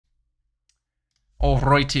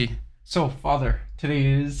Alrighty. So, Father, today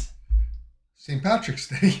is St. Patrick's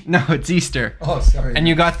Day. No, it's Easter. Oh, sorry. And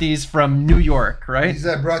you got these from New York, right? These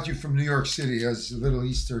I brought you from New York City as a little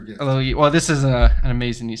Easter gift. Well, this is an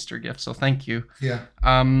amazing Easter gift, so thank you. Yeah.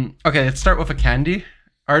 Okay, let's start with a candy.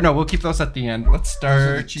 Or no, we'll keep those at the end. Let's start. Those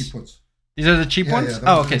are the cheap ones. These are the cheap ones? Yeah,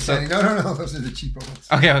 oh, okay. So no, those are the cheaper ones.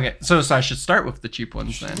 Okay. So I should start with the cheap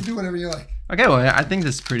ones then. You do whatever you like. Okay, well, I think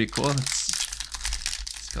this is pretty cool.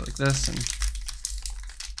 Let's go like this, and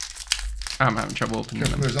I'm having trouble opening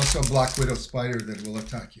them. There's also a Black Widow spider that will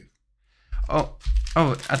attack you. Oh,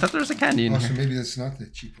 I thought there was a candy in here. So maybe that's not the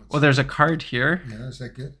cheap ones. Well, there's a card here. Yeah, is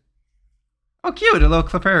that good? Oh, cute! A little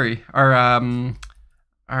Clefairy.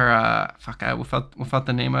 Without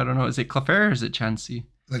the name, I don't know. Is it Clefairy or is it Chansey?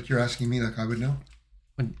 Like you're asking me, like I would know.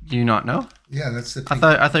 Do you not know? Yeah, that's the. Pink.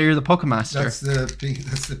 I thought you were the Pokemaster. That's the pink.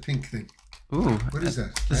 That's the pink thing. Ooh, what is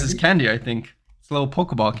that? This is candy, I think. It's a little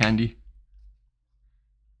Pokeball candy.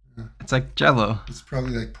 It's like Jello. It's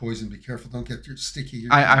probably like poison. Be careful! Don't get sticky.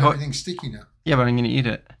 Everything's sticky now. Yeah, but I'm gonna eat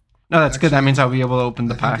it. No, that's good. That means I'll be able to open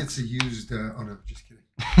the pack. I think it's a used. Oh no, just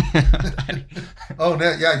kidding. Oh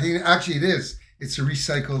no, yeah. I think actually it is. It's a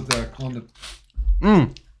recycled condom.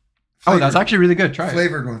 Oh, that's actually really good. Try it.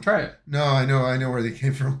 Flavored one. Try it. No, I know where they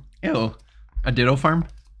came from. Ew. A Ditto Farm?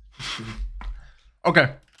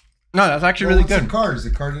 Okay. No, that's actually really good. The card. Is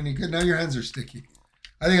the card any good? Now your hands are sticky.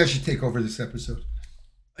 I think I should take over this episode.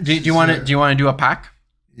 Do you want to do a pack?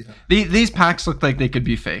 Yeah. These packs look like they could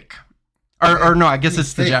be fake. Or no, I guess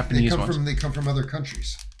it's the Japanese ones. They come from other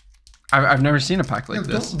countries. I've never seen a pack like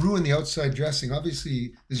this. Don't ruin the outside dressing.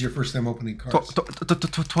 Obviously, this is your first time opening cards.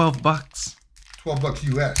 $12.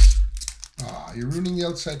 $12 US. Ah, you're ruining the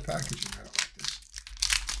outside packaging. I don't like this.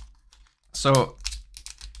 So,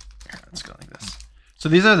 let's go like this. So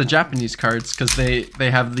these are the Japanese cards because they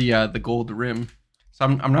have the gold rim. So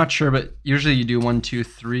I'm not sure, but usually you do 1, 2,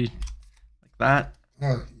 3, like that.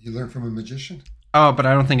 Oh, you learn from a magician? Oh, but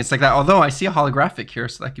I don't think it's like that. Although I see a holographic here,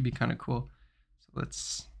 so that could be kind of cool. So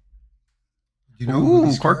let's. You know who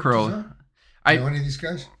these Corkrow. Do you know any of these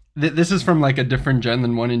guys? This is from like a different gen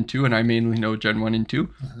than 1 and 2, and I mainly know Gen 1 and 2.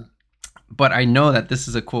 But I know that this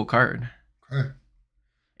is a cool card. Okay.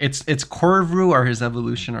 It's Corvu or his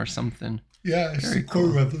evolution or something. Yeah, it's the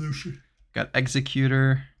Corvu evolution. Got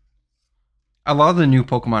Executor. A lot of the new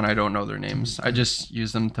Pokemon, I don't know their names. I just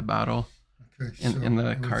use them to battle in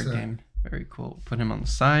the card game. Very cool. Put him on the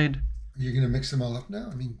side. Are you going to mix them all up now?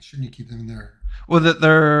 I mean, shouldn't you keep them in there? Well,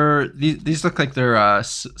 these look like they're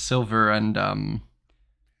silver and I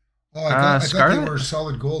thought they were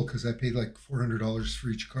solid gold because I paid like $400 for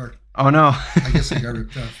each card. Oh no! I guess I got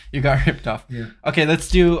ripped off. You got ripped off. Yeah. Okay, let's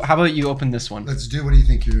do. How about you open this one? Let's do. What do you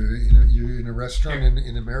think? You're in a restaurant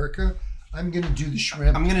in America. I'm gonna do the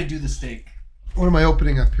shrimp. I'm gonna do the steak. What am I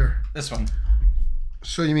opening up here? This one.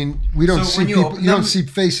 So you mean we don't see people? You don't see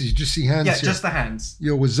faces. You just see hands. Yeah, here. just the hands.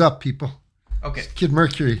 Yo, what's up, people? Okay. Kid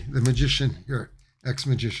Mercury, the magician. Your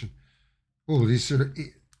ex-magician. Oh, these are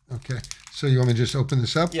okay. So you want me to just open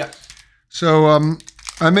this up? Yeah. So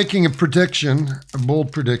I'm making a prediction, a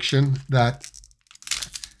bold prediction, that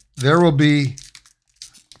there will be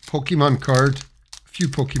a few Pokemon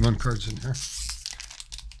cards in here.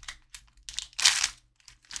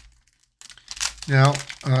 Now,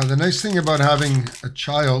 the nice thing about having a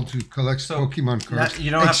child who collects Pokemon cards...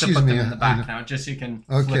 You don't have to put them in the back now, just you can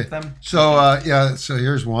flip them. So, yeah, so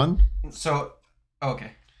here's one. So,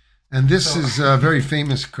 okay. And this is a very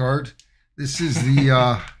famous card. This is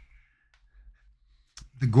the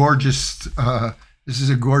gorgeous... this is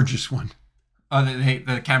a gorgeous one. Oh,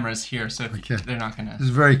 the camera's here, so they're not going to... This is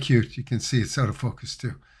very cute. You can see it's out of focus,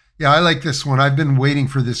 too. Yeah, I like this one. I've been waiting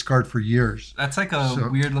for this card for years. That's like a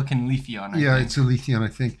weird-looking Leafeon, I think. It's a Leafeon, I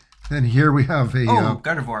think. Then here we have a...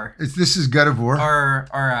 Gardevoir. This is Gardevoir.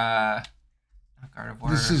 Not Gardevoir.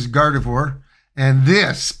 This is Gardevoir. And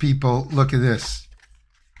this, people, look at this.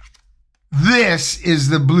 This is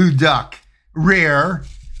the Blue Duck. Rare.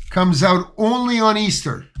 Comes out only on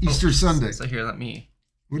Easter Sunday. So here, let me...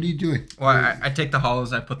 What are you doing? Well, I take the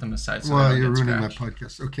hollows, I put them aside. So you're ruining my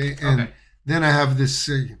podcast. Okay. And then I have this...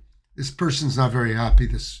 this person's not very happy,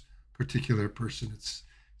 this particular person. It's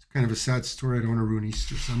kind of a sad story. I don't want to ruin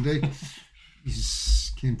Easter Sunday. He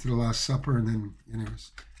came to the Last Supper and then,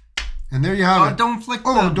 anyways. And there you have it. Don't flick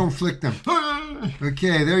them. Oh, don't flick them.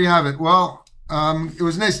 Okay, there you have it. Well, it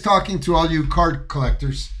was nice talking to all you card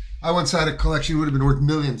collectors. I once had a collection, would have been worth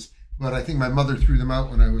millions, but I think my mother threw them out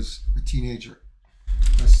when I was a teenager.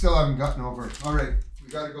 I still haven't gotten over it. All right,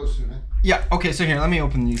 we got to go soon, eh? Yeah, okay, so here, let me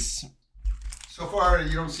open these. So far,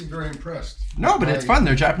 you don't seem very impressed. No, but it's fun.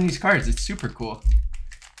 They're Japanese cards. It's super cool.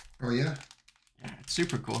 Oh, yeah? Yeah, it's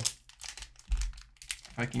super cool.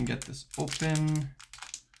 I can get this open.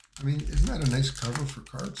 I mean, isn't that a nice cover for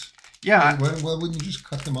cards? Yeah. Why wouldn't you just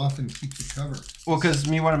cut them off and keep the cover? Well, because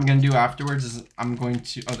what I'm gonna do afterwards is I'm going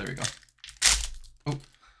to. Oh, there we go. Oh,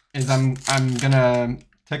 I'm gonna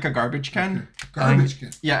take a garbage can. Okay. Garbage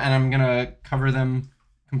can. Yeah, and I'm gonna cover them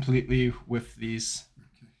completely with these.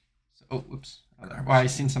 Okay. So, oh, whoops. Oh, there. Well, I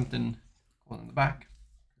seen something cool in the back.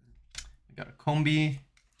 We got a Combi.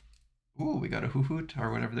 Ooh, we got a Hoot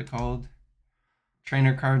or whatever they're called.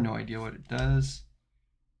 Trainer card. No idea what it does.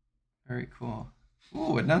 Very cool.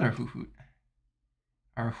 Ooh, another Hoot.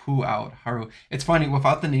 Or Haru. It's funny,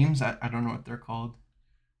 without the names, I don't know what they're called.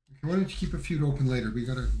 Okay, why don't you keep a few to open later? We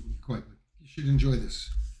gotta quite. You should enjoy this.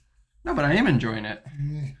 No, but I am enjoying it. I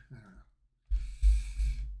don't know.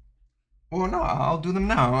 Well, no, I'll do them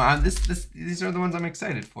now. These are the ones I'm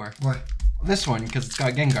excited for. Why? This one, because it's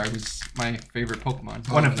got Gengar, who's my favorite Pokemon.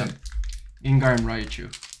 One of them. Gengar and Raichu.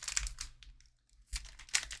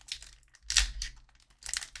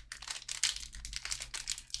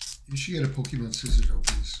 You should get a Pokemon scissor to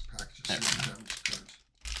open this package. There we go. Cards.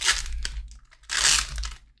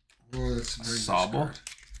 Oh, that's a very nice Sobble. card.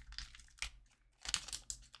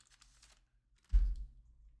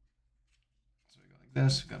 So we go like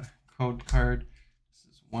this. We got a code card.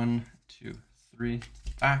 This is 1, 2, 3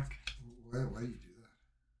 back. Why do you do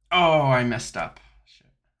that? Oh, I messed up. Shit.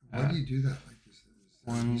 Why do you do that? Like, is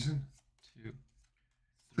there a 1, reason? 2, 3.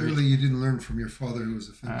 Clearly, you didn't learn from your father, who was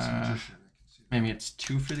a famous magician. I can see that. Maybe it's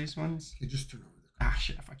 2 for these ones. Okay, just turn over the Ah,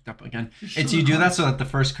 shit, I fucked up again. Just It's show you the do that cards. so that the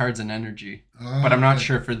first card's an energy. Oh, But I'm not okay.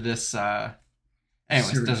 sure for this. Anyways, it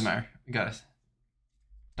Serious. doesn't matter. We got a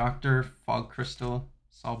Doctor, Fog Crystal,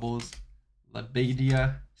 Sobbles,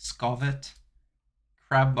 Lebedia, Scovet,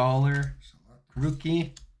 Crabballer,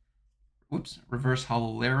 Grookey, whoops, Reverse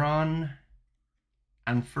Hololeron,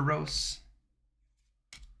 Ampharos.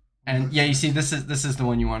 And yeah, you see, this is the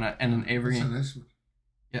one you want to, and an Avery. That's a nice one.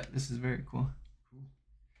 Yeah, this is very cool.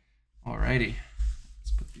 Cool. Alrighty.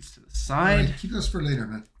 Let's put these to the All side. right, keep those for later,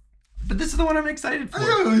 man. But this is the one I'm excited for.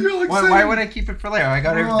 Oh, you're Why would I keep it for later? I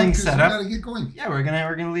got everything set up. Gotta get going. Yeah, we're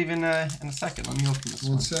gonna leave in a second. Let me open this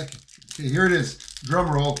one. 1 second. Okay, here it is. Drum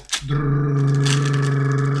roll.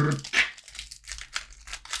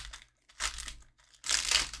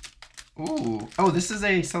 Ooh. Oh, this is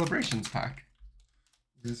a celebrations pack.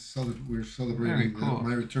 We're Very celebrating cool.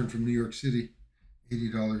 my return from New York City.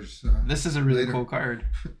 $80. This is a really later. cool card.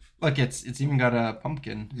 Look, it's even got a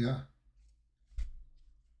pumpkin. Yeah.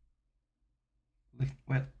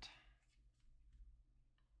 Wet.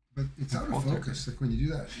 But it's out of focus. Like when you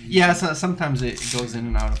do that. Yeah, so sometimes it goes in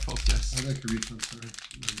and out of focus. I'd like a refund, sorry.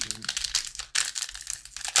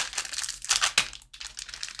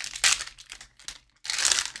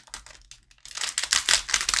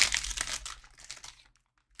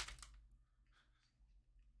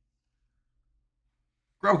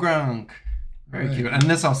 Grogrunk. Very Right. cute. And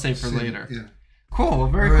this I'll save for later. Yeah. Cool.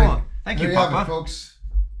 Very All right. cool. Thank There you, you have Papa. it, folks.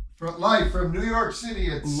 Live from New York City.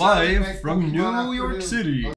 It's Live Saturday night from Pokemon New York afternoon. City.